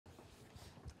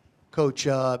Coach,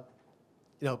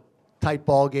 tight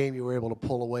ball game. You were able to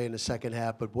pull away in the second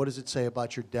half, but what does it say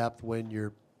about your depth when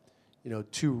your,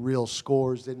 two real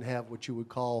scorers didn't have what you would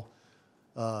call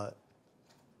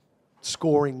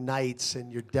scoring nights,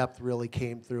 and your depth really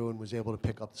came through and was able to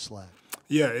pick up the slack?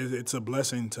 Yeah, it's a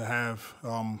blessing to have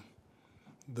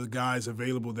the guys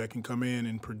available that can come in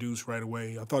and produce right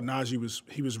away. I thought Naji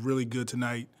was really good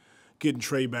tonight. Getting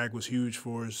Trey back was huge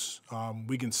for us.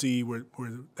 We can see where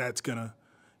that's gonna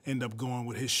end up going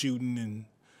with his shooting and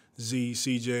Z,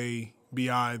 CJ,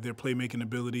 BI, their playmaking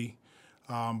ability.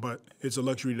 But it's a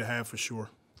luxury to have for sure.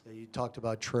 Yeah, you talked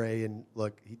about Trey, and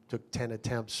look, he took 10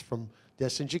 attempts from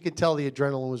distance. You could tell the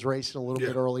adrenaline was racing a little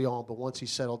bit early on, but once he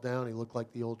settled down, he looked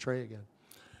like the old Trey again.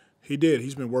 He did.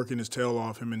 He's been working his tail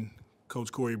off, him and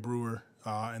Coach Corey Brewer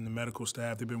and the medical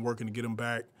staff. They've been working to get him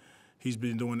back. He's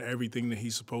been doing everything that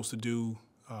he's supposed to do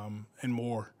and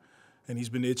more, and he's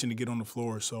been itching to get on the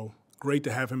floor. So great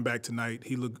to have him back tonight.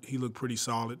 He looked pretty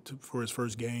solid for his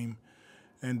first game,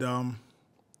 and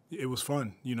it was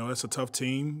fun. That's a tough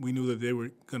team. We knew that they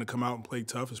were going to come out and play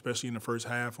tough, especially in the first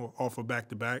half off of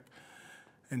back-to-back.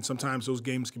 And sometimes those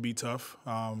games can be tough.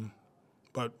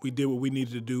 But we did what we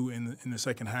needed to do in the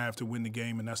second half to win the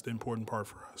game, and that's the important part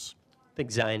for us. I think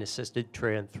Zion assisted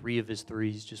Trey on 3 of his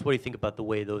threes. Just what do you think about the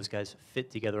way those guys fit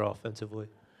together offensively?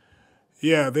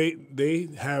 Yeah, they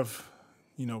have,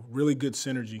 really good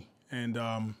synergy,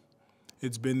 and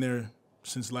it's been there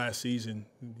since last season.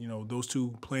 Those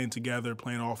two playing together,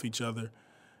 playing off each other,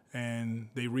 and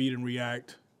they read and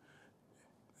react,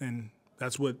 and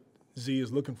that's what Z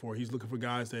is looking for. He's looking for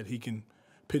guys that he can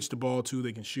pitch the ball to,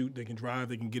 they can shoot, they can drive,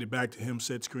 they can get it back to him,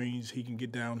 set screens, he can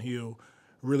get downhill.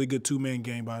 Really good two-man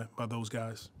game by those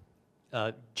guys.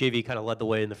 JV kind of led the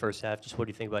way in the first half. Just what do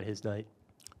you think about his night?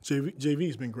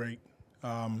 JV's been great.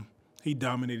 He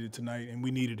dominated tonight, and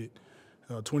we needed it.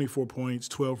 24 points,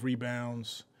 12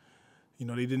 rebounds. They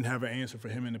didn't have an answer for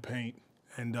him in the paint,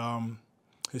 and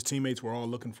his teammates were all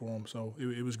looking for him. So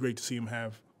it was great to see him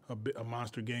have a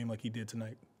monster game like he did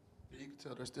tonight. You can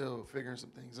tell they're still figuring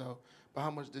some things out. But how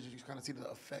much did you kind of see the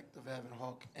effect of having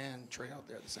Hawk and Trey out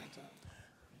there at the same time?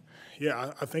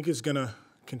 Yeah, I think it's going to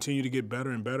continue to get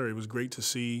better and better. It was great to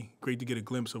get a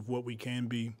glimpse of what we can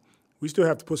be. We still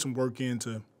have to put some work in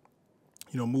to,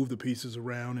 move the pieces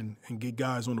around and get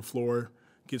guys on the floor,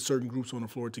 get certain groups on the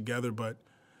floor together. But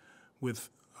with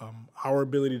our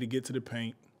ability to get to the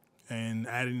paint and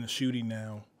adding the shooting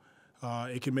now,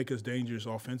 it can make us dangerous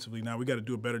offensively. Now we got to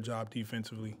do a better job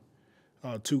defensively.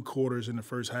 2 quarters in the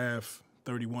first half,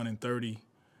 31 and 30.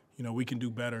 We can do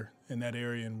better in that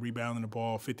area and rebounding the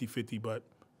ball 50-50. But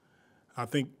I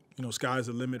think, sky's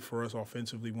the limit for us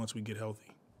offensively once we get healthy.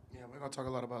 Yeah, we're going to talk a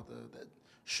lot about that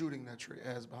shooting that Trey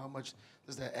has, but how much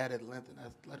does that added length and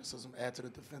athleticism add to the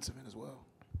defensive end as well?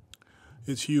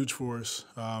 It's huge for us.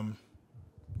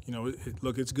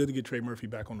 Look, it's good to get Trey Murphy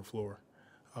back on the floor.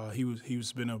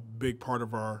 He's been a big part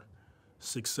of our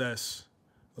success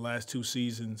the last 2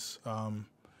 seasons.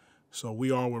 So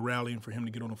we all were rallying for him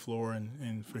to get on the floor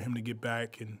and for him to get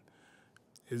back. And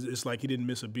it's like he didn't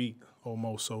miss a beat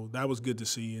almost. So that was good to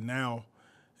see. And now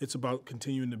it's about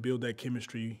continuing to build that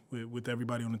chemistry with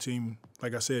everybody on the team.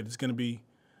 Like I said, it's going to be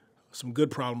some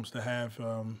good problems to have.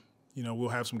 We'll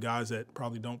have some guys that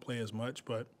probably don't play as much,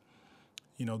 but,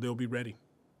 they'll be ready.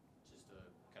 Just to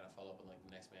kind of follow up on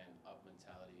the next man up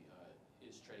mentality,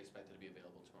 is Trey expected to be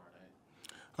available tomorrow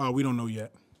night? We don't know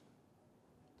yet.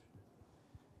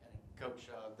 Coach,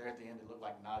 there at the end, it looked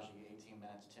like Naji, 18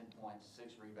 minutes, 10 points,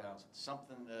 6 rebounds.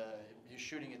 Something, his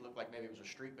shooting, it looked like maybe it was a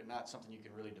streak, but not something you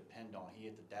can really depend on. He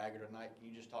hit the dagger tonight. Can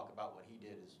you just talk about what he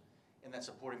did in that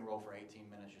supporting role for 18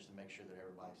 minutes just to make sure that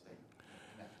everybody stayed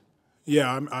connected?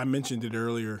 Yeah, I mentioned it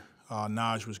earlier.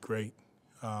 Naj was great.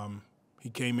 He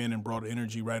came in and brought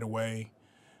energy right away.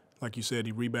 Like you said,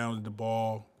 he rebounded the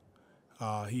ball.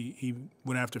 He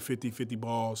went after 50-50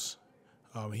 balls.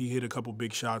 He hit a couple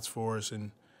big shots for us,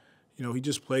 and he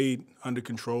just played under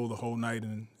control the whole night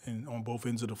and on both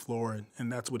ends of the floor,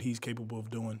 and that's what he's capable of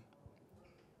doing.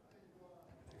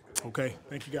 Okay,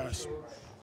 thank you guys.